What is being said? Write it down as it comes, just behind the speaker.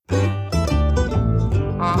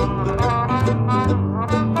Hello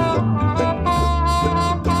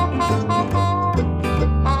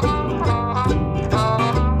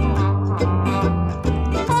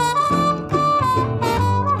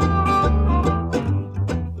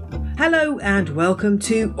and welcome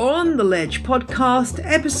to On the Ledge podcast,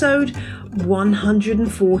 episode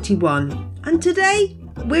 141. And today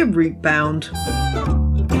we're root bound.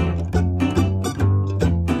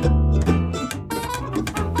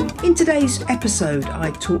 In today's episode,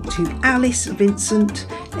 I talk to Alice Vincent,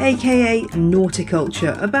 aka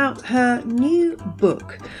Nauticulture, about her new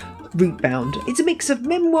book, Rootbound. It's a mix of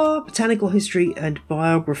memoir, botanical history and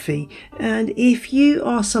biography, and if you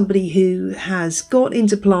are somebody who has got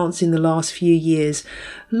into plants in the last few years,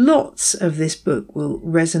 lots of this book will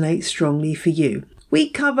resonate strongly for you. We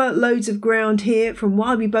cover loads of ground here, from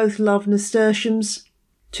why we both love nasturtiums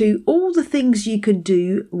to all the things you can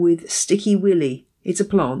do with Sticky Willy. It's a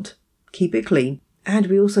plant. Keep it clean. And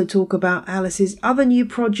we also talk about Alice's other new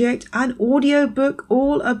project, an audiobook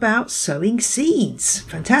all about sowing seeds.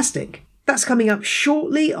 Fantastic. That's coming up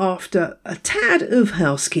shortly after a tad of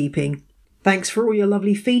housekeeping. Thanks for all your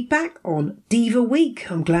lovely feedback on Diva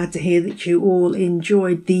Week. I'm glad to hear that you all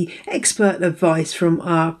enjoyed the expert advice from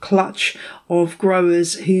our clutch of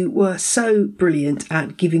growers who were so brilliant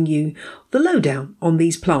at giving you the lowdown on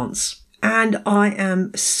these plants. And I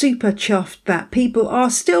am super chuffed that people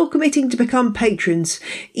are still committing to become patrons,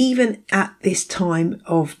 even at this time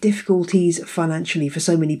of difficulties financially for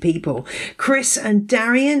so many people. Chris and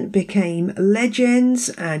Darian became legends,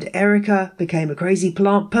 and Erica became a crazy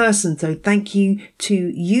plant person. So thank you to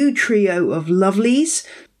you trio of lovelies.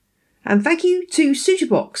 And thank you to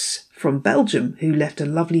Suturbox from Belgium, who left a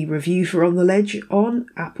lovely review for On the Ledge on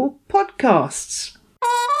Apple Podcasts.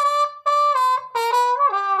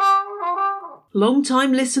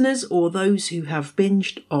 Long-time listeners, or those who have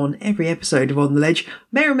binged on every episode of On the Ledge,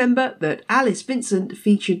 may remember that Alice Vincent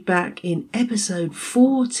featured back in episode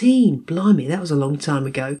 14. Blimey, that was a long time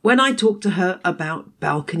ago, when I talked to her about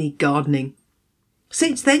balcony gardening.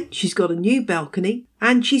 Since then, she's got a new balcony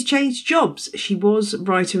and she's changed jobs. She was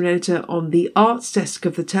writer and editor on the arts desk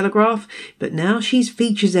of The Telegraph, but now she's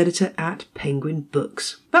features editor at Penguin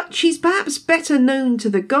Books. But she's perhaps better known to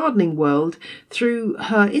the gardening world through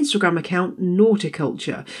her Instagram account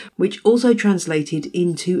Nauticulture, which also translated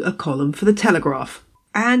into a column for The Telegraph.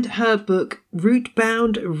 And her book,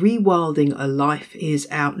 Rootbound, Rewilding a Life, is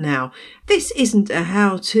out now. This isn't a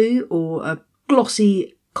how-to or a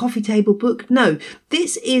glossy coffee table book. No,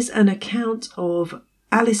 this is an account of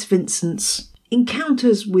Alice Vincent's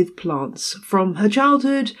encounters with plants from her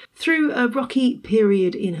childhood through a rocky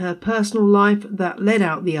period in her personal life that led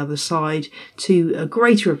out the other side to a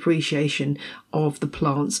greater appreciation of the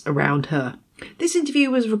plants around her. This interview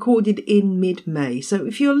was recorded in mid-May, so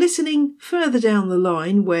if you're listening further down the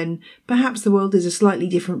line when perhaps the world is a slightly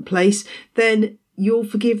different place, then you'll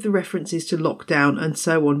forgive the references to lockdown and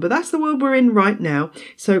so on. But that's the world we're in right now,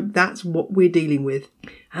 so that's what we're dealing with.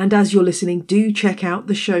 And as you're listening, do check out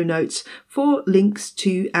the show notes for links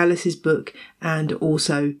to Alice's book and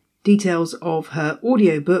also details of her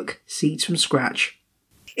audiobook, Seeds from Scratch.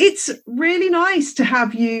 It's really nice to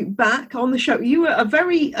have you back on the show. You were a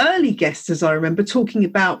very early guest, as I remember, talking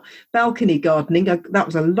about balcony gardening. That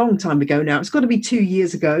was a long time ago now. It's got to be 2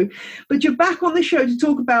 years ago. But you're back on the show to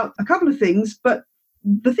talk about a couple of things. But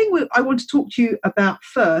the thing I want to talk to you about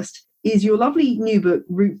first is your lovely new book,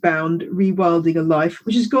 Rootbound, Rewilding a Life,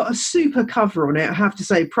 which has got a super cover on it. I have to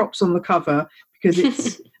say, props on the cover, because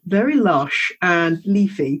it's very lush and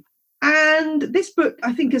leafy. And this book,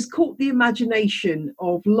 I think, has caught the imagination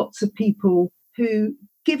of lots of people who,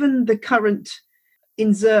 given the current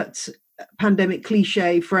insert pandemic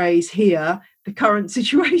cliche phrase here, the current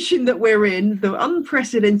situation that we're in, the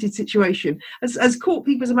unprecedented situation, has caught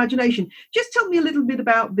people's imagination. Just tell me a little bit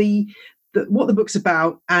about what the book's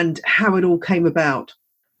about and how it all came about.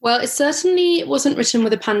 Well, it certainly wasn't written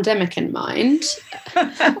with a pandemic in mind.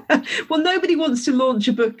 Well, nobody wants to launch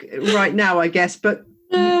a book right now, I guess, but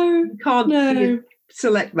you can't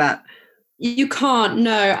select that. You can't,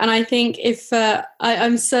 no. And I think if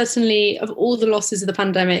I'm certainly, of all the losses of the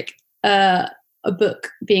pandemic, a book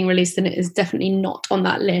being released, and it is definitely not on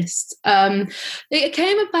that list. It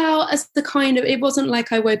came about as the kind of, it wasn't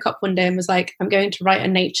like I woke up one day and was like, I'm going to write a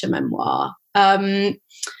nature memoir. For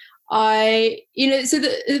the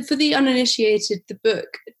uninitiated, the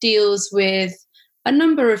book deals with a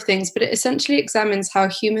number of things, but it essentially examines how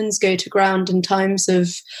humans go to ground in times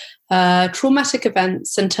of traumatic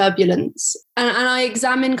events and turbulence. And I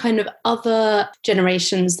examine kind of other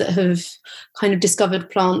generations that have kind of discovered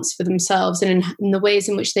plants for themselves and in the ways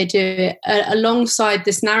in which they do it, alongside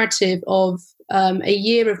this narrative of a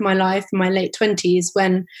year of my life in my late 20s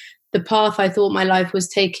when the path I thought my life was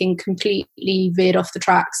taking completely veered off the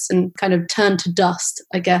tracks and kind of turned to dust,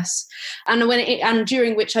 I guess. And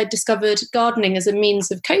during which I discovered gardening as a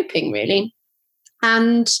means of coping, really.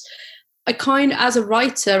 And as a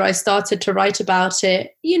writer, I started to write about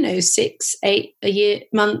it, 6, 8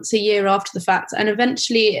 months, a year after the fact. And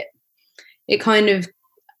eventually it kind of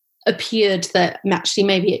appeared that actually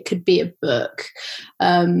maybe it could be a book.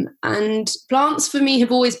 And plants for me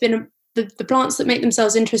have always been the plants that make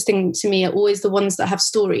themselves interesting to me are always the ones that have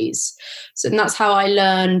stories. And that's how I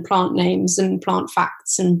learn plant names and plant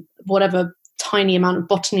facts and whatever tiny amount of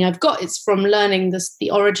botany I've got. It's from learning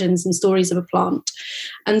the origins and stories of a plant.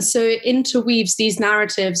 And so it interweaves these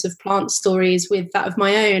narratives of plant stories with that of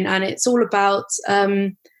my own. And it's all about,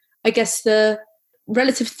 I guess, the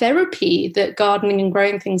relative therapy that gardening and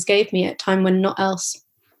growing things gave me at a time when not else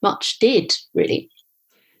much did, really.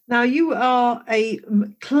 Now, you are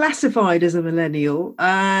classified as a millennial,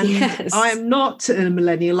 and yes. I am not a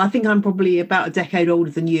millennial. I think I'm probably about a decade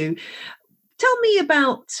older than you. Tell me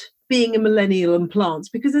about being a millennial and plants,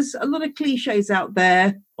 because there's a lot of cliches out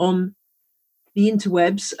there on the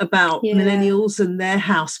interwebs about millennials and their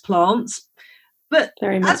house plants. But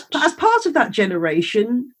as part of that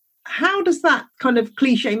generation, how does that kind of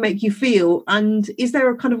cliche make you feel? And is there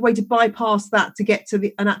a kind of way to bypass that to get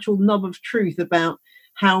to an actual nub of truth about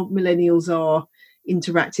how millennials are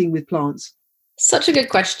interacting with plants? Such a good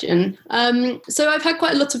question. So I've had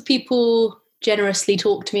quite a lot of people generously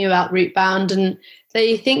talk to me about Rootbound, and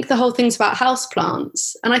they think the whole thing's about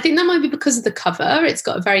houseplants. And I think that might be because of the cover. It's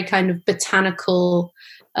got a very kind of botanical,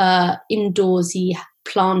 indoorsy,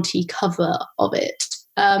 planty cover of it.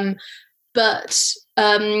 But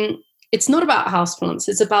it's not about houseplants.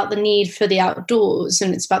 It's about the need for the outdoors,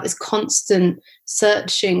 and it's about this constant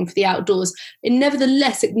searching for the outdoors. It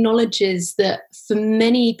nevertheless acknowledges that for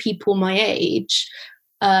many people my age,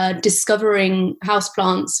 discovering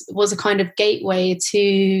houseplants was a kind of gateway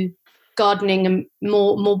to gardening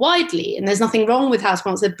more widely. And there's nothing wrong with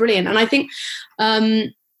houseplants; they're brilliant. And I think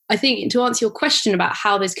to answer your question about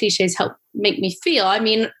how those cliches help make me feel,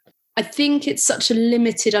 I think it's such a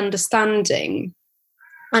limited understanding.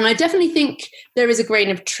 And I definitely think there is a grain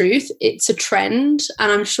of truth. It's a trend.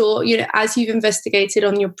 And I'm sure, as you've investigated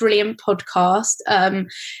on your brilliant podcast,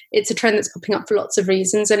 it's a trend that's popping up for lots of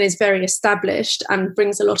reasons and is very established and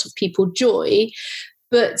brings a lot of people joy.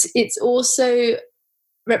 But it's also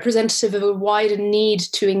representative of a wider need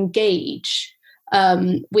to engage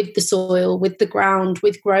with the soil, with the ground,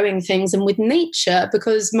 with growing things and with nature.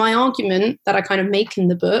 Because my argument that I kind of make in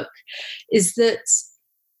the book is that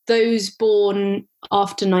those born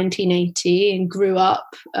after 1980 and grew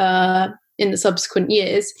up in the subsequent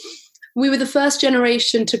years, we were the first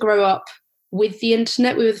generation to grow up with the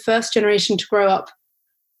internet. We were the first generation to grow up,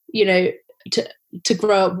 to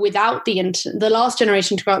grow up without the internet, the last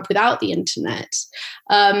generation to grow up without the internet.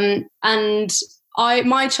 And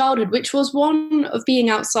my childhood, which was one of being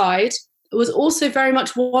outside, was also very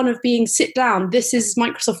much one of being sit down. This is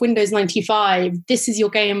Microsoft Windows 95. This is your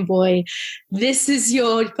Game Boy. This is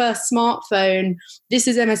your first smartphone. This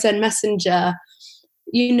is MSN Messenger.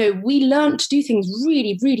 We learned to do things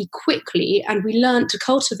really, really quickly, and we learned to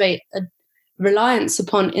cultivate a reliance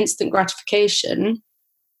upon instant gratification.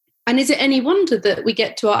 And is it any wonder that we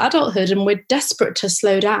get to our adulthood and we're desperate to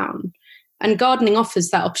slow down? And gardening offers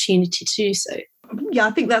that opportunity to do so. Yeah,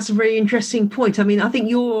 I think that's a very interesting point. I think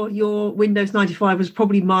your Windows 95 was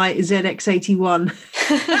probably my ZX81.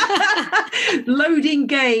 Loading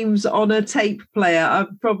games on a tape player.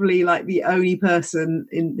 I'm probably like the only person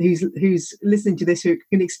who's listening to this who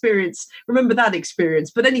can remember that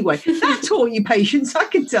experience. But anyway, that taught you patience, I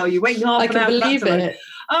can tell you. Waiting half an hour. I can believe it.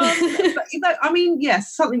 But,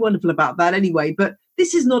 yes, something wonderful about that anyway. But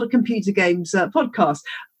this is not a computer games podcast.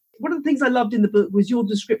 One of the things I loved in the book was your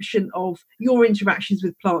description of your interactions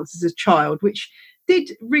with plants as a child, which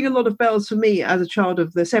did ring a lot of bells for me as a child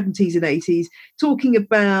of the 70s and 80s, talking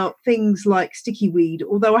about things like sticky weed.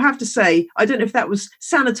 Although I have to say, I don't know if that was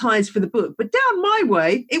sanitized for the book, but down my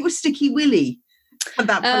way, it was Sticky Willy. And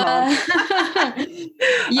that plant.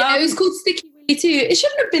 It was called Sticky Willy too. It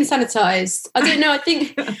shouldn't have been sanitized. I don't know. I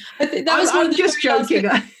think that was I'm just joking.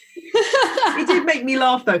 It did make me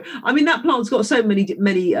laugh though. That plant's got so many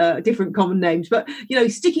different common names, but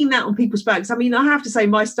sticking that on people's backs. I have to say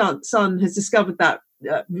my son has discovered that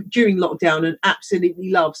during lockdown and absolutely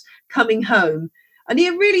loves coming home. And he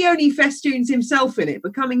really only festoons himself in it,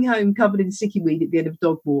 but coming home covered in sticky weed at the end of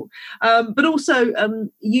dog walk. But also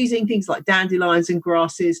using things like dandelions and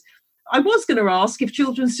grasses. I was going to ask if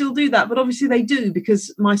children still do that, but obviously they do,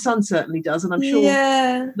 because my son certainly does, and I'm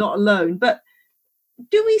sure not alone. But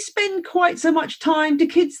do we spend quite so much time, do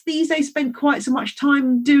kids these days spend quite so much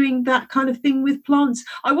time doing that kind of thing with plants?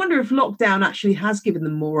 I wonder if lockdown actually has given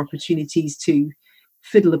them more opportunities to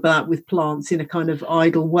fiddle about with plants in a kind of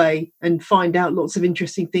idle way and find out lots of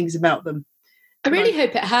interesting things about them. I really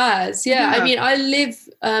hope it has. Yeah. I mean, I live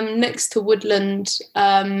next to woodland,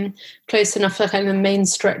 close enough to kind of the main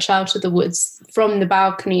stretch out of the woods. From the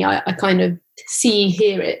balcony, I kind of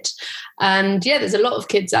hear it. And yeah, there's a lot of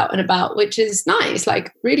kids out and about, which is nice,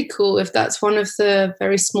 like really cool if that's one of the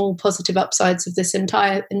very small positive upsides of this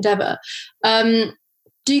entire endeavour.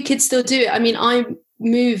 Do kids still do it? I mean, I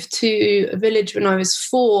moved to a village when I was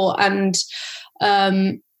 4, and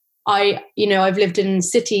I've lived in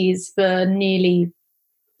cities for nearly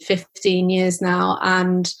 15 years now,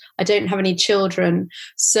 and I don't have any children,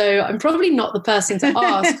 so I'm probably not the person to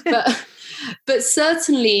ask, but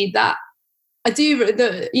certainly that I do,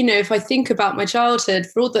 if I think about my childhood,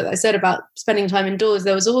 for all that I said about spending time indoors,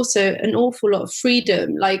 there was also an awful lot of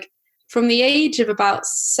freedom. Like from the age of about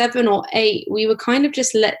 7 or 8, we were kind of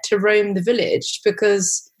just let to roam the village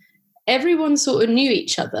because everyone sort of knew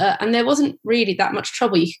each other, and there wasn't really that much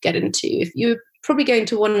trouble you could get into. If you were probably going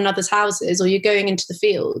to one another's houses or you're going into the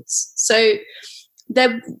fields. So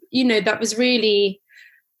there was really,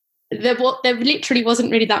 there literally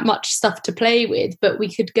wasn't really that much stuff to play with, but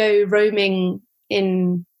we could go roaming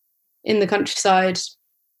in the countryside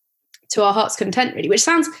to our heart's content, really, which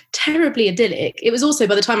sounds terribly idyllic. It was also,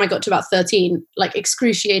 by the time I got to about 13, like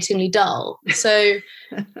excruciatingly dull. So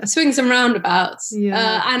swings and roundabouts.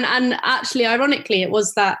 Yeah. And actually, ironically, it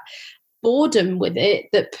was that boredom with it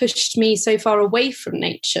that pushed me so far away from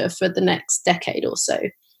nature for the next decade or so.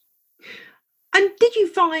 And did you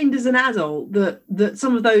find as an adult that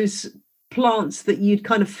some of those plants that you'd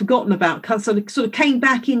kind of forgotten about sort of came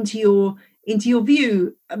back into your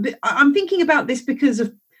view? I'm thinking about this because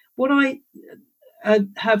of what I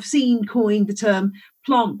have seen coined the term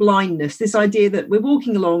plant blindness, this idea that we're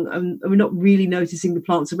walking along and we're not really noticing the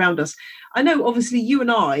plants around us. I know obviously you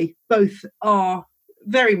and I both are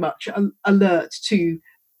very much alert to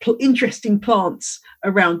interesting plants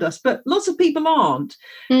around us, but lots of people aren't.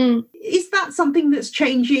 Is that something that's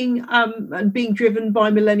changing and being driven by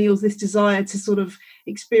millennials, this desire to sort of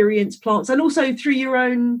experience plants, and also through your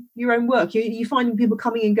own work? You're finding people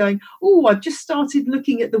coming and going, oh, I've just started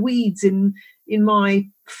looking at the weeds in my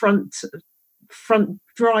front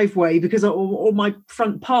driveway because or my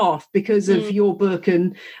front path because of your book,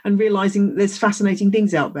 and realizing there's fascinating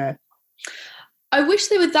things out there. I wish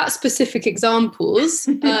there were that specific examples,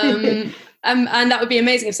 and that would be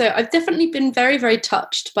amazing. So I've definitely been very, very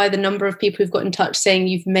touched by the number of people who've got in touch saying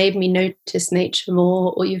you've made me notice nature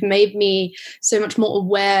more, or you've made me so much more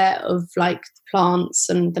aware of like plants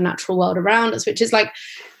and the natural world around us, which is like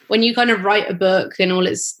when you kind of write a book in all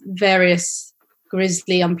its various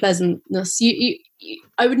grisly unpleasantness,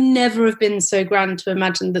 I would never have been so grand to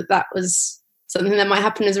imagine that was something that might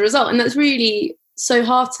happen as a result. And that's really so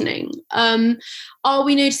heartening. Are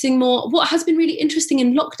we noticing more? What has been really interesting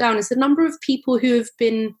in lockdown is the number of people who have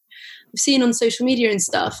been seen on social media and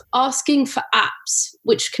stuff asking for apps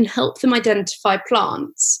which can help them identify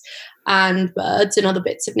plants and birds and other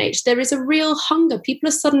bits of nature. There is a real hunger. People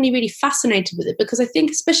are suddenly really fascinated with it, because I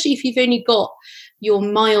think especially if you've only got your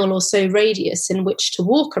mile or so radius in which to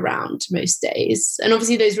walk around most days, and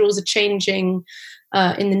obviously those rules are changing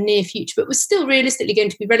in the near future, but we're still realistically going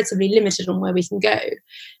to be relatively limited on where we can go,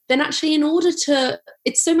 then actually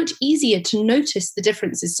it's so much easier to notice the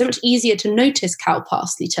differences, so much easier to notice cow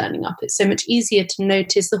parsley turning up, it's so much easier to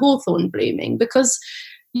notice the hawthorn blooming because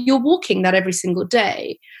you're walking that every single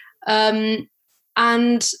day. And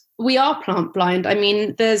we are plant blind. I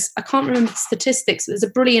mean, I can't remember the statistics, there's a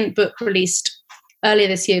brilliant book released earlier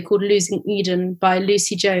this year called Losing Eden by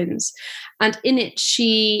Lucy Jones, and in it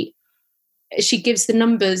she gives the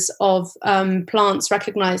numbers of plants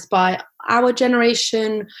recognised by our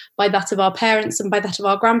generation, by that of our parents, and by that of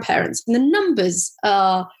our grandparents. And the numbers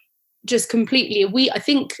are just completely, I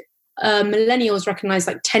think millennials recognise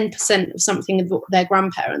like 10% of something that their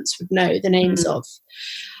grandparents would know the names of.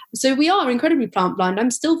 So we are incredibly plant blind.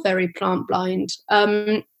 I'm still very plant blind.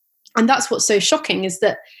 And that's what's so shocking, is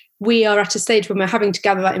that we are at a stage when we're having to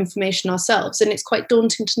gather that information ourselves, and it's quite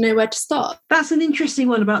daunting to know where to start. That's an interesting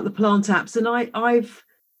one about the plant apps, and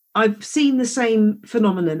I've seen the same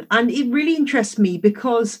phenomenon, and it really interests me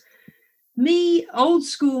because old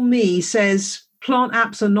school me says plant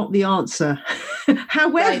apps are not the answer.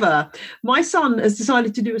 However, my son has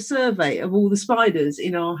decided to do a survey of all the spiders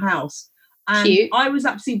in our house. And cute. I was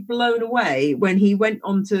absolutely blown away when he went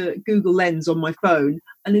onto Google Lens on my phone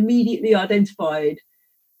and immediately identified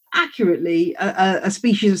accurately a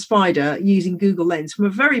species of spider using Google Lens from a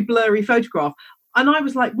very blurry photograph. And I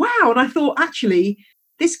was like, wow. And I thought, actually,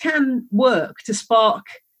 this can work to spark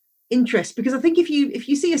interest, because I think if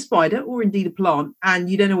you see a spider or indeed a plant and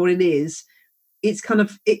you don't know what it is, it's kind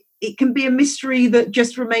of it can be a mystery that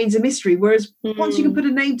just remains a mystery. Whereas once you can put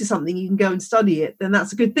a name to something, you can go and study it, then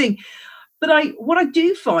that's a good thing. But what I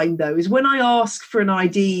do find though is when I ask for an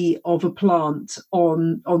ID of a plant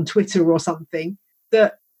on Twitter or something,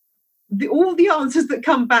 that all the answers that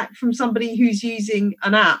come back from somebody who's using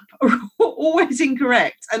an app are always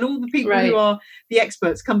incorrect, and all the people who are the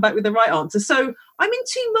experts come back with the right answer. So I'm in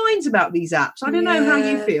two minds about these apps. I don't know how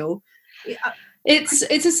you feel. It's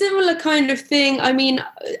a similar kind of thing. I mean,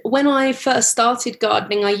 when I first started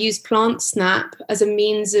gardening, I used PlantSnap as a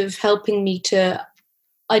means of helping me to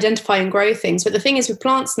identify and grow things. But the thing is with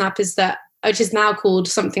PlantSnap is that, which is now called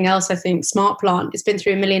something else, I think, Smart Plant. It's been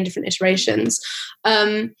through a million different iterations.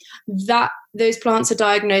 That those plants are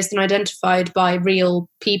diagnosed and identified by real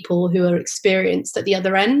people who are experienced at the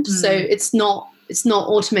other end. So it's not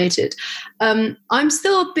automated. I'm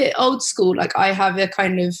still a bit old school. Like I have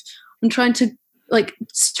I'm trying to like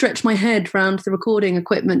stretch my head around the recording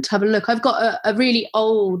equipment to have a look. I've got a really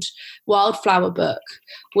old wildflower book,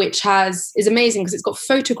 which is amazing because it's got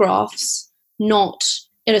photographs, not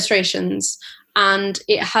illustrations, and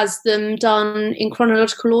it has them done in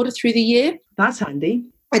chronological order through the year. That's handy.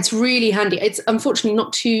 It's really handy. It's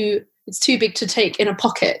unfortunately it's too big to take in a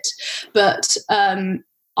pocket, but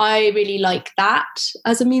I really like that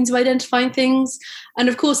as a means of identifying things. And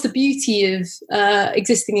of course, the beauty of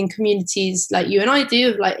existing in communities like you and I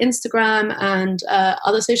do, like Instagram and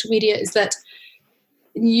other social media, is that,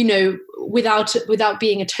 you know, without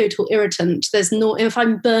being a total irritant, if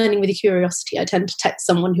I'm burning with a curiosity, I tend to text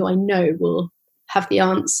someone who I know will have the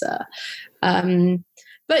answer.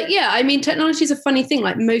 But yeah, I mean, technology is a funny thing.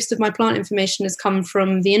 Like most of my plant information has come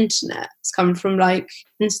from the internet. It's come from like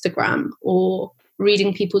Instagram or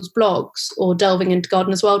reading people's blogs or delving into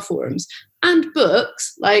Gardeners World forums, and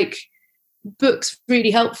books. Like books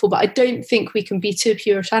really helpful, but I don't think we can be too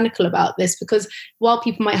puritanical about this, because while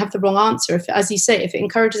people might have the wrong answer, if, as you say, if it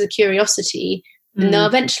encourages a curiosity, then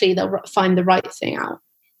they'll find the right thing out.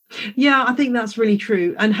 Yeah, I think that's really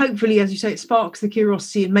true. And hopefully, as you say, it sparks the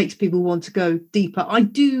curiosity and makes people want to go deeper. I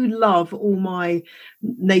do love all my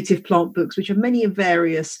native plant books, which are many and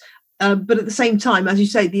various. But at the same time, as you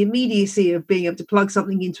say, the immediacy of being able to plug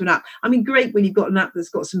something into an app. I mean, great when you've got an app that's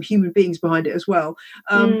got some human beings behind it as well,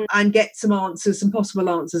 and get some answers, some possible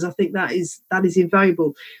answers. I think that is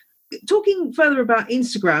invaluable. Talking further about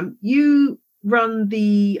Instagram, you run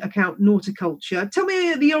the account Nauticulture. Tell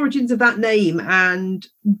me the origins of that name and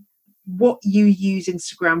what you use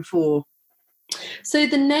Instagram for. So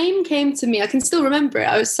the name came to me, I can still remember it.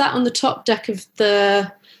 I was sat on the top deck of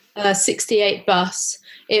the 68 bus.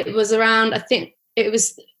 It was around, I think it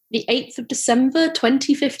was the 8th of December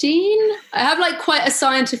 2015. I have like quite a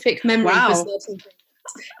scientific memory for certain things.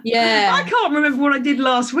 Yeah. I can't remember what I did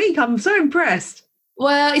last week. I'm so impressed.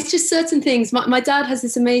 Well, it's just certain things. My dad has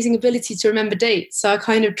this amazing ability to remember dates, so I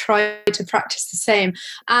kind of try to practice the same.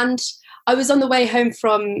 And I was on the way home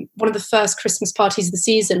from one of the first Christmas parties of the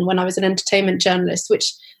season when I was an entertainment journalist,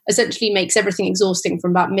 which essentially makes everything exhausting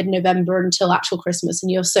from about mid-November until actual Christmas,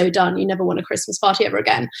 and you're so done. You never want a Christmas party ever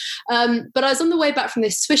again. But I was on the way back from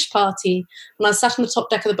this Swish party, and I was sat on the top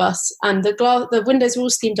deck of the bus, and the windows were all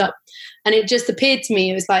steamed up, and it just appeared to me,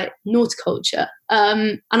 it was like Nauticulture.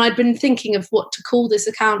 And I'd been thinking of what to call this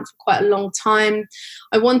account for quite a long time.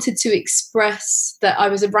 I wanted to express that I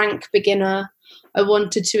was a rank beginner. I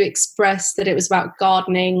wanted to express that it was about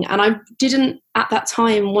gardening, and I didn't at that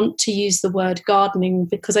time want to use the word gardening,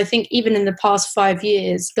 because I think even in the past 5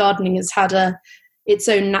 years, gardening has had its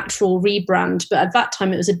own natural rebrand, but at that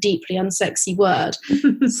time it was a deeply unsexy word.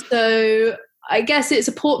 So I guess it's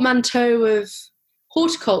a portmanteau of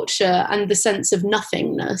horticulture and the sense of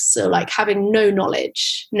nothingness, so like having no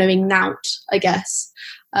knowledge, knowing nought, I guess.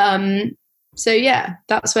 So yeah,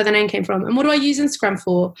 that's where the name came from. And what do I use Instagram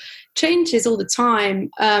for? Changes all the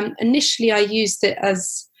time. Initially, I used it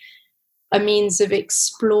as a means of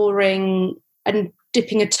exploring and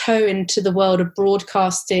dipping a toe into the world of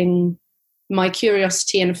broadcasting my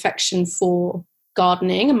curiosity and affection for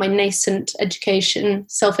gardening and my nascent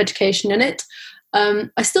self-education in it.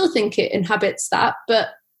 I still think it inhabits that, but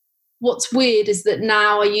what's weird is that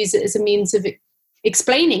now I use it as a means of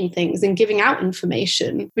explaining things and giving out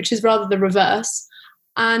information, which is rather the reverse.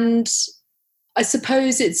 And I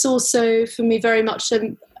suppose it's also, for me, very much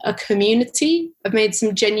a community. I've made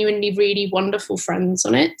some genuinely really wonderful friends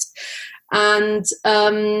on it. And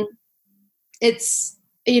it's,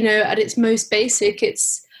 you know, at its most basic,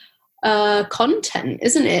 it's content,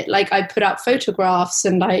 isn't it? Like I put out photographs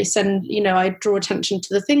and I send, I draw attention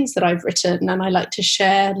to the things that I've written, and I like to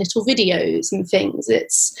share little videos and things.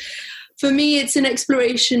 For me, it's an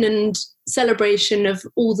exploration and celebration of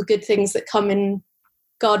all the good things that come in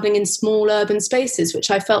gardening in small urban spaces,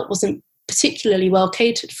 which I felt wasn't particularly well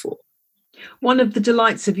catered for. One of the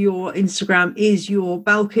delights of your Instagram is your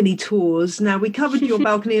balcony tours. Now, we covered your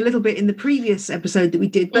balcony a little bit in the previous episode that we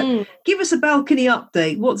did, but give us a balcony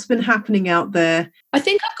update. What's been happening out there? I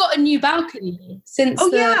think I've got a new balcony since.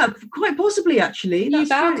 Quite possibly, actually. New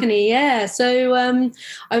balcony, yeah. So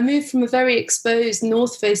I moved from a very exposed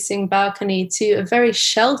north-facing balcony to a very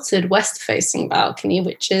sheltered west-facing balcony,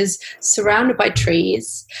 which is surrounded by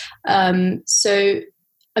trees. So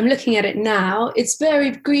I'm looking at it now. It's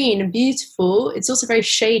very green and beautiful. It's also very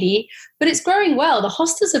shady, but it's growing well. The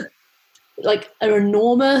hostas are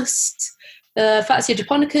enormous. Fatsia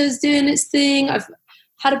japonica is doing its thing. I've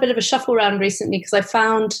had a bit of a shuffle around recently because I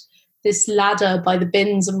found this ladder by the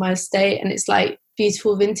bins of my estate, and it's like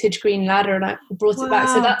beautiful vintage green ladder, and I brought it back.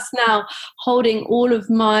 So that's now holding all of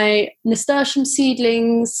my nasturtium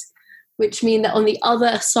seedlings, which mean that on the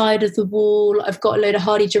other side of the wall, I've got a load of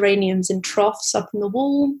hardy geraniums in troughs up on the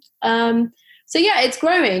wall. So yeah, it's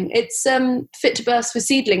growing. It's fit to burst with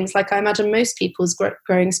seedlings, like I imagine most people's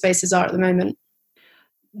growing spaces are at the moment.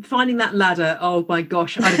 Finding that ladder, oh my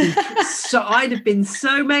gosh, I'd have been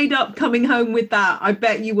so made up coming home with that. I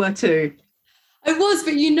bet you were too. I was,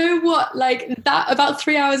 but you know what? Like that, about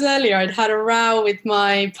 3 hours earlier, I'd had a row with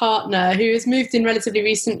my partner who has moved in relatively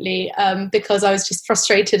recently because I was just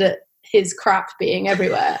frustrated at his crap being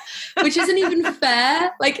everywhere, which isn't even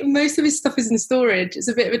fair. Like most of his stuff is in storage. It's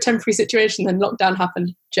a bit of a temporary situation. Then lockdown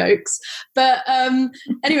happened, jokes. But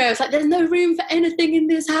anyway, I was like, there's no room for anything in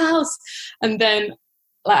this house. And then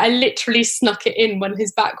I literally snuck it in when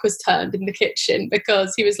his back was turned in the kitchen,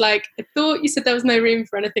 because he was like, I thought you said there was no room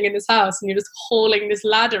for anything in this house and you're just hauling this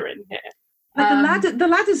ladder in here. But the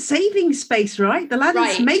ladder's saving space, right? The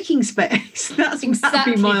ladder's making space. That's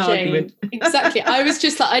exactly my argument. Exactly. I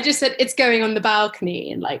just said it's going on the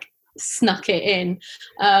balcony and snuck it in.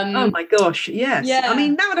 Oh my gosh, yes. Yeah, I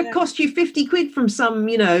mean, that would have cost you 50 quid from some,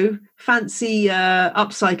 fancy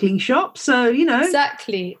upcycling shop. So,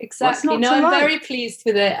 Exactly. No, I'm very pleased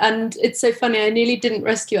with it. And it's so funny. I nearly didn't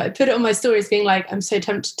rescue it. I put it on my stories being like, I'm so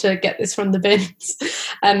tempted to get this from the bins.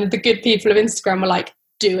 And the good people of Instagram were like,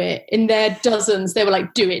 do it. In their dozens, they were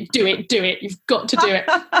like, do it. You've got to do it.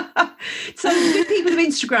 So the people of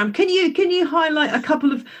Instagram, can you highlight a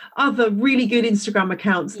couple of other really good Instagram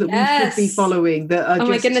accounts that we should be following? That are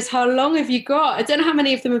my goodness, how long have you got? I don't know how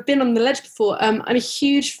many of them have been on the ledge before. I'm a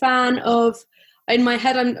huge fan of, in my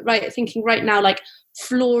head, I'm thinking right now,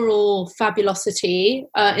 floral fabulosity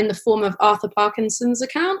in the form of Arthur Parkinson's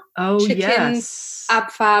account. Oh, chickens, yes.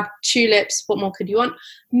 Abfab, tulips, what more could you want?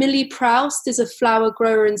 Millie Proust is a flower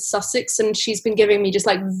grower in Sussex, and she's been giving me just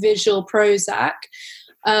visual Prozac.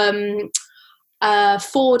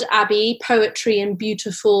 Ford Abbey, poetry and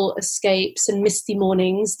beautiful escapes and misty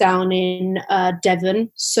mornings down in Devon,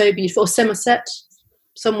 so beautiful. Somerset,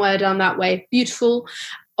 somewhere down that way, beautiful.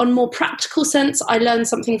 On more practical sense, I learn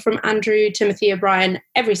something from Andrew Timothy O'Brien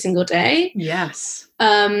every single day. Yes.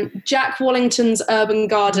 Jack Wallington's urban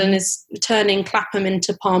garden is turning Clapham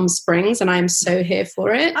into Palm Springs, and I am so here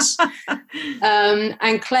for it.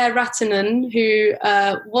 And Claire Rattinen, who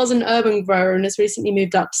was an urban grower and has recently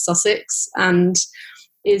moved up to Sussex, and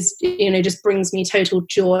is just brings me total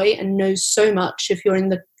joy and knows so much. If you're in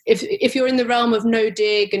the realm of no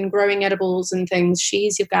dig and growing edibles and things,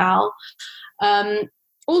 she's your gal.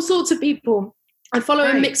 All sorts of people. I follow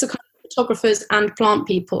a mix of photographers and plant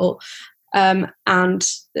people, and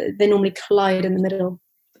they normally collide in the middle.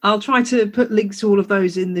 I'll try to put links to all of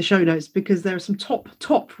those in the show notes, because there are some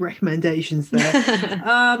top recommendations there.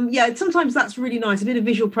 Sometimes that's really nice. A bit of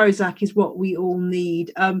visual Prozac is what we all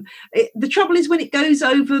need. The trouble is when it goes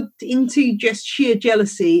over into just sheer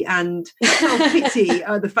jealousy and self-pity,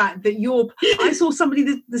 the fact that I saw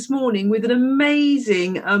somebody this morning with an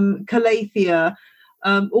amazing Calathea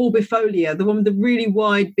orbifolia, the one with the really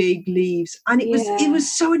wide big leaves, and it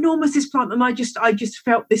was so enormous, this plant, and I just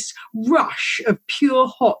felt this rush of pure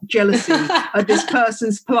hot jealousy of this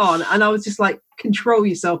person's plant, and I was just like, control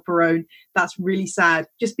yourself, Perrone. That's really sad.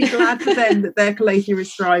 Just be glad for them that their Calathea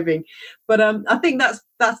is thriving. But I think that's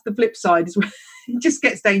the flip side, is it just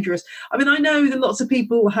gets dangerous. I mean, I know that lots of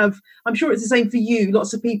people I'm sure it's the same for you,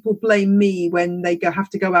 lots of people blame me when they have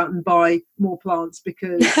to go out and buy more plants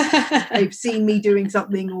because they've seen me doing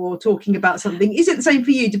something or talking about something. Is it the same for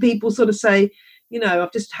you? Do people sort of say,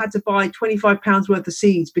 I've just had to buy £25 worth of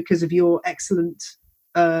seeds because of your excellent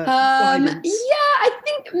guidance? Yeah,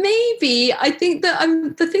 I think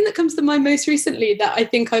that the thing that comes to mind most recently that I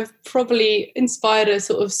think I've probably inspired a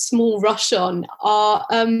sort of small rush on are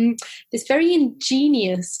this very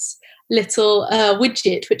ingenious little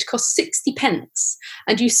widget which costs 60 pence,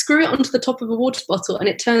 and you screw it onto the top of a water bottle and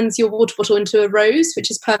it turns your water bottle into a rose,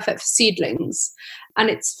 which is perfect for seedlings. And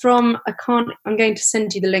it's from I'm going to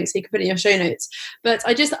send you the link so you can put it in your show notes. But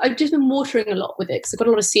I've just been watering a lot with it because I've got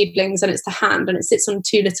a lot of seedlings and it's to hand and it sits on a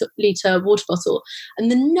 2 litre water bottle. And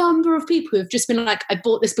the number of people who've just been like, I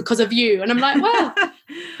bought this because of you. And I'm like, well,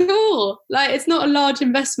 cool. Like, it's not a large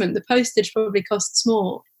investment. The postage probably costs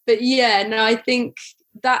more. But yeah, no, I think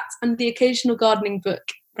that and the occasional gardening book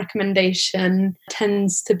recommendation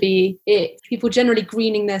tends to be it. People generally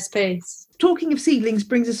greening their space. Talking of seedlings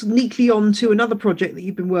brings us neatly on to another project that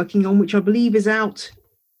you've been working on, which I believe is out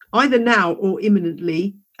either now or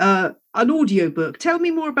imminently, an audiobook. Tell me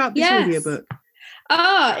more about this audiobook.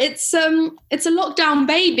 It's a lockdown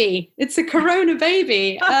baby. It's a corona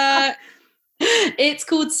baby. It's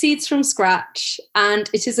called Seeds from Scratch, and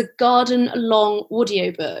it is a garden-long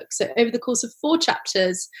audiobook. So over the course of 4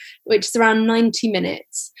 chapters, which is around 90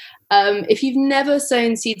 minutes, if you've never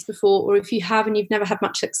sown seeds before, or if you have and you've never had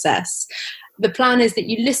much success, the plan is that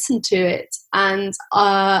you listen to it, and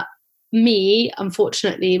me,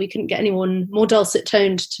 unfortunately, we couldn't get anyone more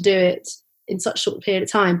dulcet-toned to do it in such a short period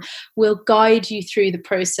of time, will guide you through the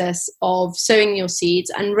process of sowing your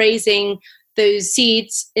seeds and raising those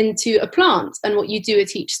seeds into a plant and what you do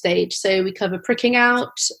at each stage. So we cover pricking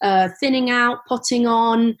out, thinning out, potting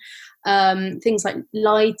on, things like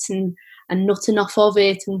light and not enough of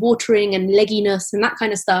it, and watering and legginess and that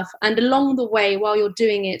kind of stuff. And along the way, while you're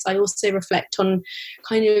doing it, I also reflect on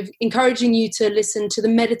kind of encouraging you to listen to the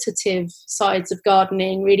meditative sides of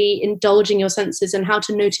gardening, really indulging your senses and how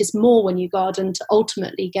to notice more when you garden to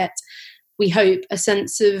ultimately get, we hope, a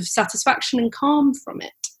sense of satisfaction and calm from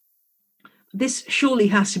it. This surely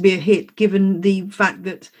has to be a hit, given the fact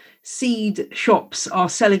that seed shops are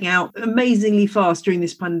selling out amazingly fast during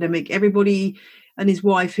this pandemic. Everybody and his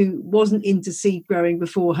wife who wasn't into seed growing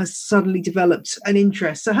before has suddenly developed an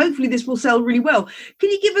interest. So hopefully this will sell really well. Can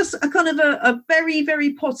you give us a kind of a very,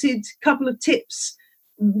 very potted couple of tips?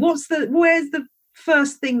 Where's the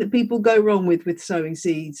first thing that people go wrong with sowing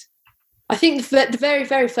seeds? I think that the very,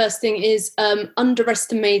 very first thing is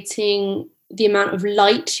underestimating the amount of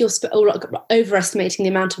light overestimating the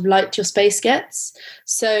amount of light your space gets.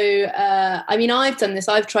 So, I've done this.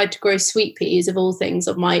 I've tried to grow sweet peas, of all things,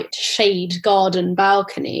 on my shade garden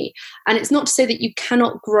balcony. And it's not to say that you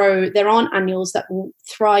cannot grow. There aren't annuals that will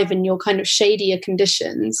thrive in your kind of shadier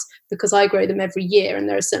conditions, because I grow them every year, and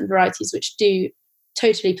there are certain varieties which do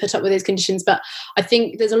totally put up with those conditions. But I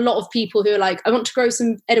think there's a lot of people who are like, I want to grow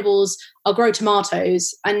some edibles, I'll grow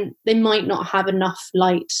tomatoes, and they might not have enough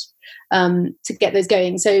light to get those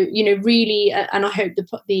going. So, really, and I hope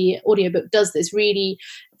the audiobook does this, really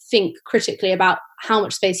think critically about how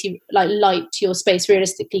much space light your space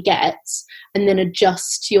realistically gets, and then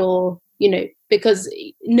adjust your, because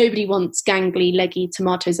nobody wants gangly, leggy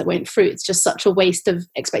tomatoes that won't fruit. It's just such a waste of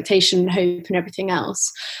expectation and hope and everything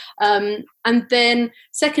else. And then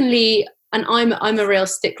secondly, and I'm a real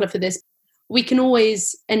stickler for this, we can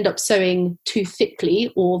always end up sowing too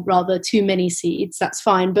thickly, or rather too many seeds. That's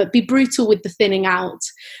fine, but be brutal with the thinning out.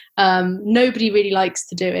 Nobody really likes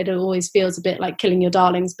to do it. It always feels a bit like killing your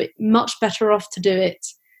darlings, but much better off to do it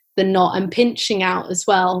than not. And pinching out as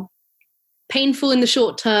well. Painful in the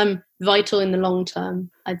short term, vital in the long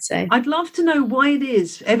term, I'd say. I'd love to know why it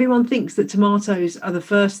is everyone thinks that tomatoes are the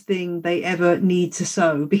first thing they ever need to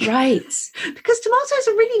sow. Because tomatoes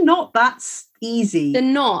are really not that easy. They're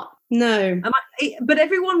not. No. But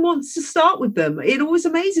everyone wants to start with them. It always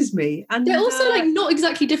amazes me. And they're also not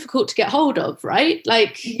exactly difficult to get hold of, right?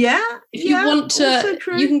 If you want to,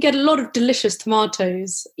 you can get a lot of delicious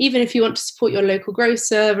tomatoes, even if you want to support your local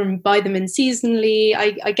grocer and buy them in seasonally.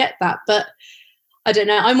 I get that, but I don't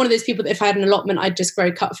know. I'm one of those people that if I had an allotment, I'd just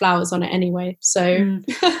grow cut flowers on it anyway. So, and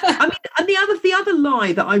the other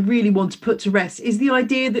lie that I really want to put to rest is the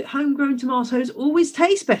idea that homegrown tomatoes always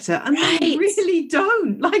taste better, and they really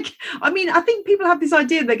don't. I think people have this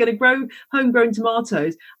idea they're going to grow homegrown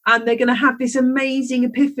tomatoes and they're going to have this amazing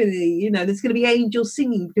epiphany. There's going to be angels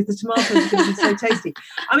singing because the tomatoes are going to be so tasty.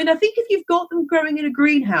 I think if you've got them growing in a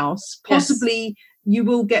greenhouse, possibly. Yes. You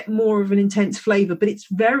will get more of an intense flavour, but it's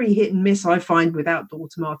very hit and miss, I find, with outdoor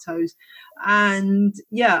tomatoes. And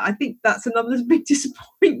I think that's another big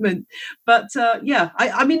disappointment. But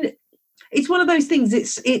it's one of those things.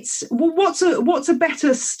 What's a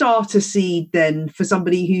better starter seed then for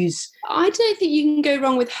somebody who's? I don't think you can go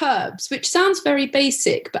wrong with herbs, which sounds very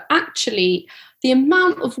basic, but actually the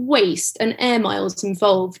amount of waste and air miles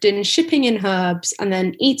involved in shipping in herbs and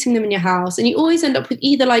then eating them in your house, and you always end up with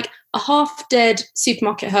either like a half-dead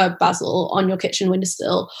supermarket herb basil on your kitchen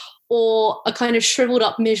windowsill or a kind of shriveled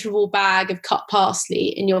up miserable bag of cut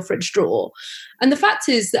parsley in your fridge drawer. And the fact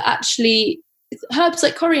is that actually herbs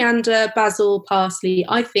like coriander, basil, parsley,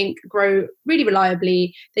 I think grow really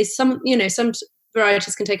reliably. Some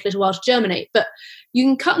varieties can take a little while to germinate, but you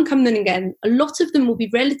can cut and come then again. A lot of them will be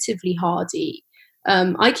relatively hardy.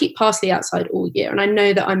 I keep parsley outside all year, and I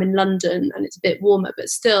know that I'm in London and it's a bit warmer, but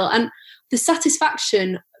still. And the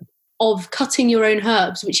satisfaction of cutting your own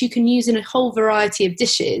herbs, which you can use in a whole variety of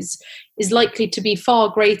dishes, is likely to be far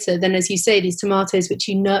greater than, as you say, these tomatoes, which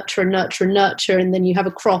you nurture and nurture and nurture, and then you have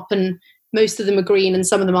a crop and most of them are green and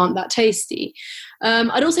some of them aren't that tasty.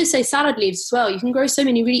 I'd also say salad leaves as well. You can grow so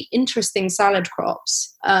many really interesting salad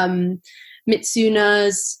crops.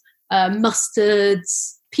 Mitsunas,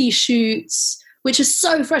 mustards, pea shoots, which are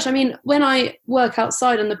so fresh. I mean, when I work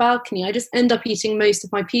outside on the balcony, I just end up eating most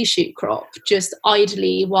of my pea shoot crop just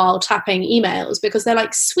idly while tapping emails because they're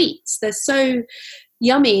like sweets. They're so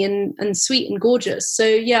yummy and sweet and gorgeous. So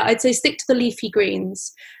yeah, I'd say stick to the leafy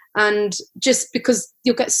greens, and just because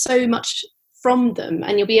you'll get so much from them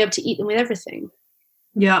and you'll be able to eat them with everything.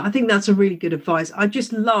 Yeah, I think that's a really good advice. I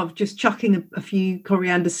just love just chucking a few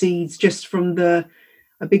coriander seeds just from a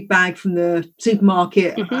big bag from the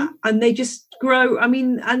supermarket, and they just grow. I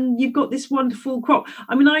mean, and you've got this wonderful crop.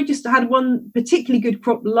 I mean, I just had one particularly good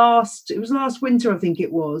crop last winter, I think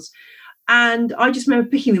it was. And I just remember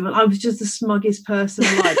picking them, and I was just the smuggest person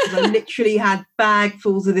alive because I literally had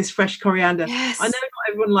bagfuls of this fresh coriander. Yes. I know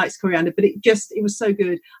not everyone likes coriander, but it was so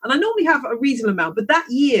good. And I normally have a reasonable amount, but that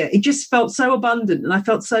year it just felt so abundant, and I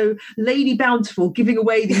felt so Lady Bountiful giving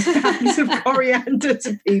away these bags of coriander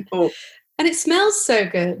to people. And it smells so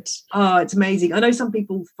good. Oh, it's amazing. I know some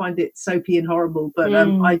people find it soapy and horrible, but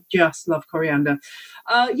I just love coriander.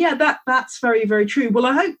 That's very, very true. Well,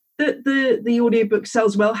 I hope that the audiobook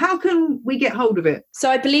sells well. How can we get hold of it? So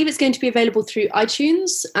I believe it's going to be available through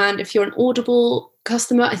iTunes, and if you're an Audible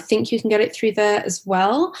customer, I think you can get it through there as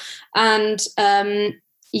well. And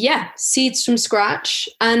Seeds from Scratch,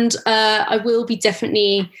 and I will be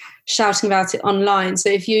definitely shouting about it online. So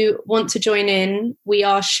if you want to join in, we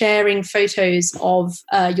are sharing photos of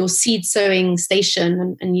your seed sowing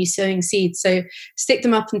station and you sowing seeds. So stick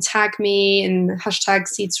them up and tag me and hashtag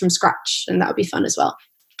Seeds from Scratch, and that would be fun as well.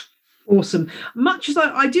 Awesome. Much as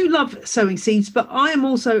I do love sowing seeds, but I am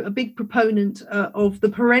also a big proponent of the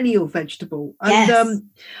perennial vegetable. And yes.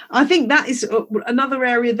 I think that is another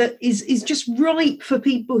area that is just right for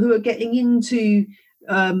people who are getting into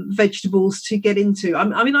vegetables to get into.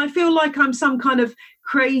 I mean, I feel like I'm some kind of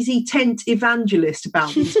crazy tent evangelist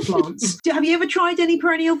about these plants. Have you ever tried any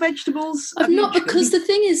perennial vegetables? I've not, because the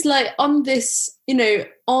thing is, like, on this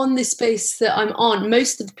space that I'm on,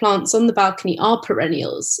 most of the plants on the balcony are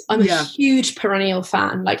perennials. I'm a huge perennial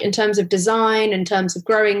fan, like in terms of design, in terms of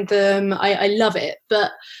growing them. I love it,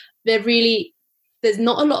 but there's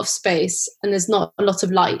not a lot of space and there's not a lot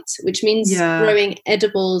of light, which means growing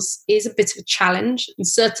edibles is a bit of a challenge. And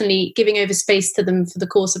certainly giving over space to them for the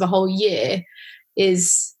course of a whole year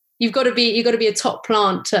is, you've got to be a top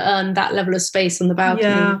plant to earn that level of space on the balcony.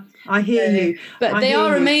 Yeah, I hear you. But they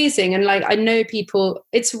are amazing. And like, I know people,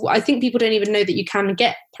 I think people don't even know that you can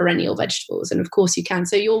get perennial vegetables. And of course you can.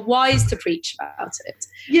 So you're wise to preach about it.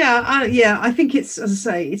 Yeah. I think it's, as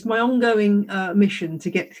I say, it's my ongoing mission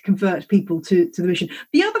to convert people to the mission.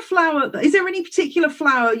 The other flower, is there any particular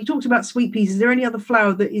flower? You talked about sweet peas. Is there any other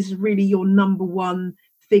flower that is really your number one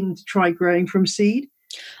thing to try growing from seed?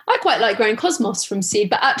 I quite like growing cosmos from seed,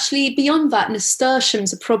 but actually beyond that,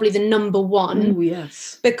 nasturtiums are probably the number one. Oh,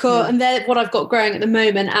 yes. And they're what I've got growing at the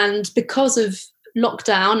moment. And because of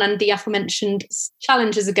lockdown and the aforementioned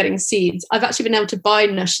challenges of getting seeds, I've actually been able to buy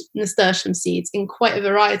nasturtium seeds in quite a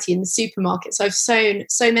variety in the supermarket. So I've sown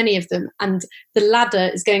so many of them, and the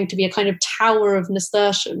ladder is going to be a kind of tower of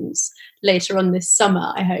nasturtiums later on this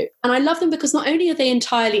summer, I hope. And I love them because not only are they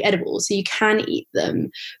entirely edible, so you can eat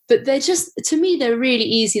them, but they're just, to me, they're really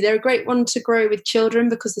easy. They're a great one to grow with children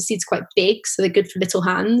because the seed's quite big, so they're good for little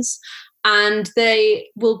hands. And they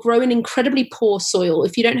will grow in incredibly poor soil.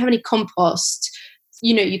 If you don't have any compost,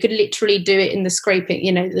 you could literally do it in the scraping,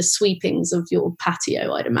 the sweepings of your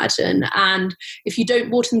patio, I'd imagine. And if you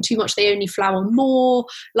don't water them too much, they only flower more.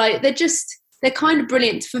 Like, they're kind of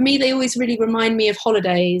brilliant. For me, they always really remind me of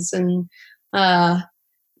holidays. And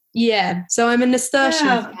so I'm a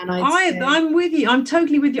nasturtium fan. I'm with you. I'm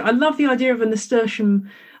totally with you. I love the idea of a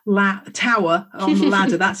nasturtium tower on the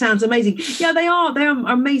ladder. That sounds amazing. Yeah, they are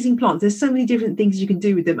amazing plants. There's so many different things you can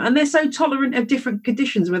do with them, and they're so tolerant of different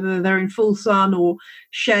conditions, whether they're in full sun or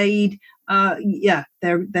shade. Yeah,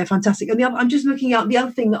 they're fantastic. And I'm just looking at the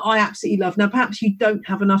other thing that I absolutely love. Now, perhaps you don't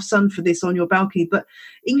have enough sun for this on your balcony, but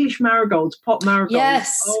English marigolds, pot marigolds.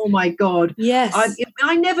 Yes. Oh my God. Yes.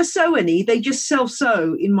 I never sow any. They just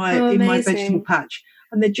self-sow in my vegetable patch,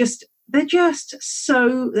 and they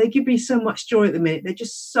give me so much joy at the minute. They're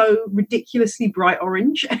just so ridiculously bright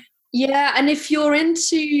orange. Yeah, and if you're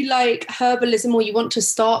into like herbalism, or you want to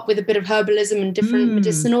start with a bit of herbalism and different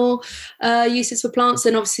medicinal uses for plants,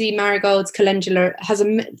 then obviously marigolds, calendula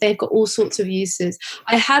they've got all sorts of uses.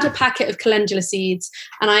 I had a packet of calendula seeds,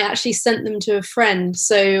 and I actually sent them to a friend.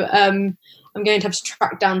 So I'm going to have to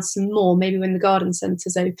track down some more, maybe when the garden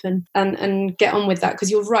centre's open, and get on with that,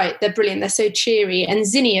 because you're right, they're brilliant. They're so cheery. And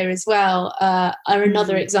zinnia as well are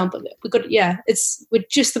another example. We're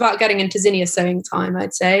just about getting into zinnia sowing time,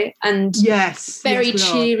 I'd say. And very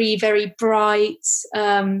cheery, very bright.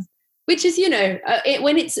 Which is,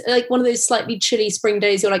 when it's like one of those slightly chilly spring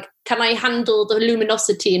days, you're like, can I handle the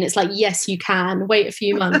luminosity? And it's like, yes, you can. Wait a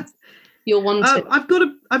few months. You'll want it. I've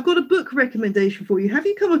got a book recommendation for you. Have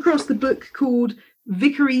you come across the book called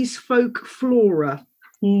Vickery's Folk Flora?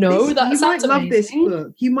 No, you might love this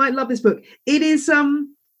book. You might love this book. It is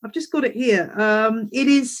I've just got it here. It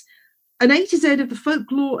is an A to Z of the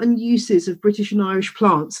folklore and uses of British and Irish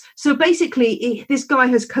plants. So basically, this guy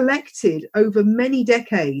has collected over many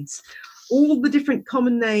decades all the different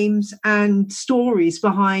common names and stories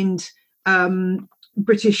behind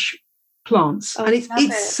British plants, and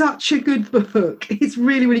it's such a good book. It's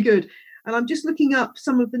really, really good. And I'm just looking up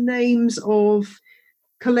some of the names of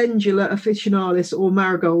Calendula officinalis or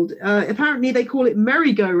marigold. Apparently they call it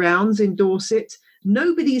merry-go-rounds in Dorset,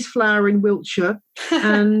 nobody's flower in Wiltshire,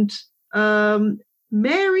 and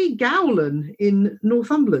Mary Gowland in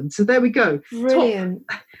Northumberland. So there we go. Brilliant.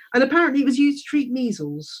 And apparently it was used to treat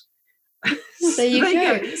measles. There you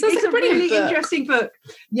go. It's a really interesting book.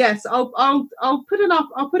 Yes, I'll put it up.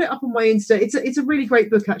 I'll put it up on my Insta. It's a really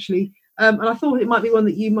great book, actually. And I thought it might be one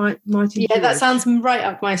that you might enjoy. Yeah, that sounds right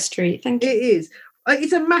up my street. Thank you. It is.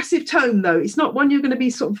 It's a massive tome, though. It's not one you're going to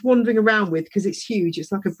be sort of wandering around with, because it's huge.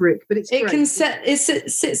 It's like a brick, but it's great. It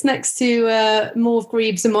sits next to Morve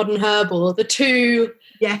Greaves and Modern Herbal, the two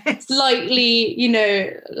slightly,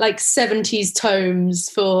 like 70s tomes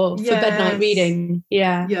for bed night reading.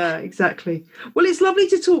 Yeah, exactly. Well, it's lovely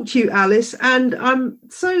to talk to you, Alice, and I'm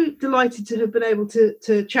so delighted to have been able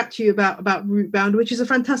to chat to you about Rootbound, which is a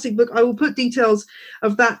fantastic book. I will put details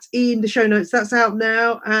of that in the show notes. That's out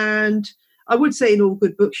now, and I would say in all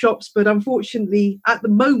good bookshops, but unfortunately at the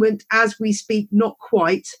moment, as we speak, not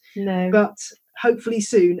quite. No. But hopefully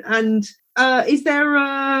soon. And is there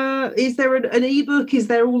an ebook? Is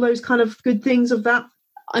there all those kind of good things of that?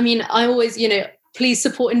 I mean, I always, please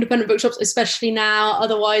support independent bookshops, especially now.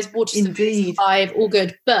 Otherwise, Waterstones 5, all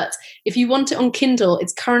good. But if you want it on Kindle,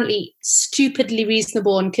 it's currently stupidly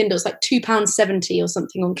reasonable on Kindle. It's like £2.70 or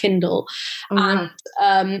something on Kindle. Oh,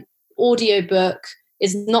 and audiobook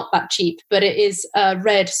is not that cheap, but it is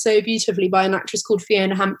read so beautifully by an actress called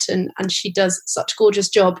Fiona Hampton, and she does such a gorgeous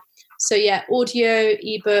job. So yeah, audio,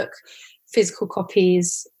 ebook, physical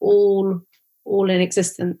copies, all in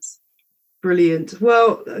existence. Brilliant.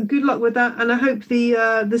 Well, good luck with that, and I hope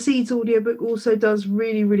the Seeds audiobook also does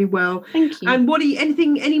really, really well. Thank you. And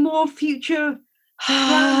any more future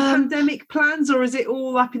pandemic plans, or is it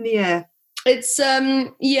all up in the air? It's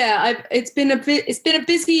it's been a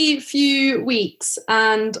busy few weeks,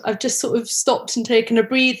 and I've just sort of stopped and taken a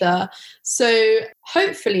breather. So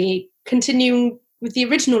hopefully continuing with the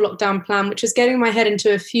original lockdown plan, which is getting my head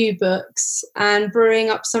into a few books and brewing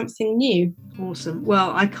up something new. Awesome. Well,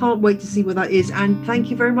 I can't wait to see what that is. And thank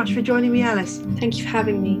you very much for joining me, Alice. Thank you for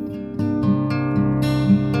having me.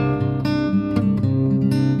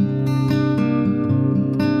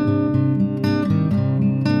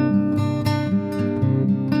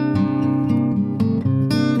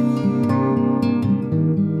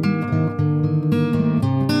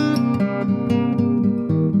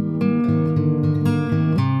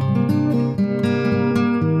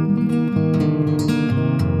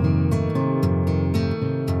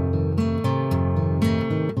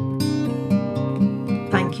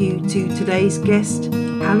 To today's guest,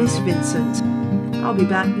 Alice Vincent. I'll be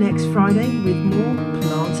back next Friday with more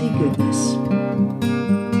planty goodness.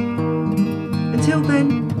 Until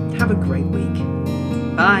then, have a great week.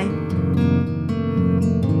 Bye.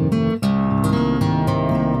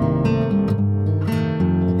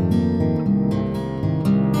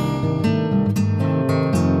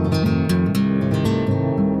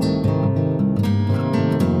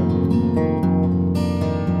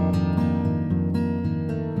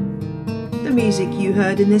 music you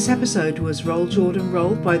heard in this episode was Roll Jordan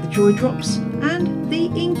Roll by the Joy Drops and The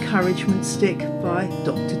Encouragement Stick by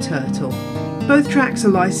Dr. Turtle. Both tracks are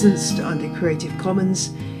licensed under Creative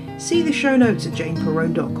Commons. See the show notes at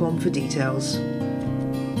janeperrone.com for details.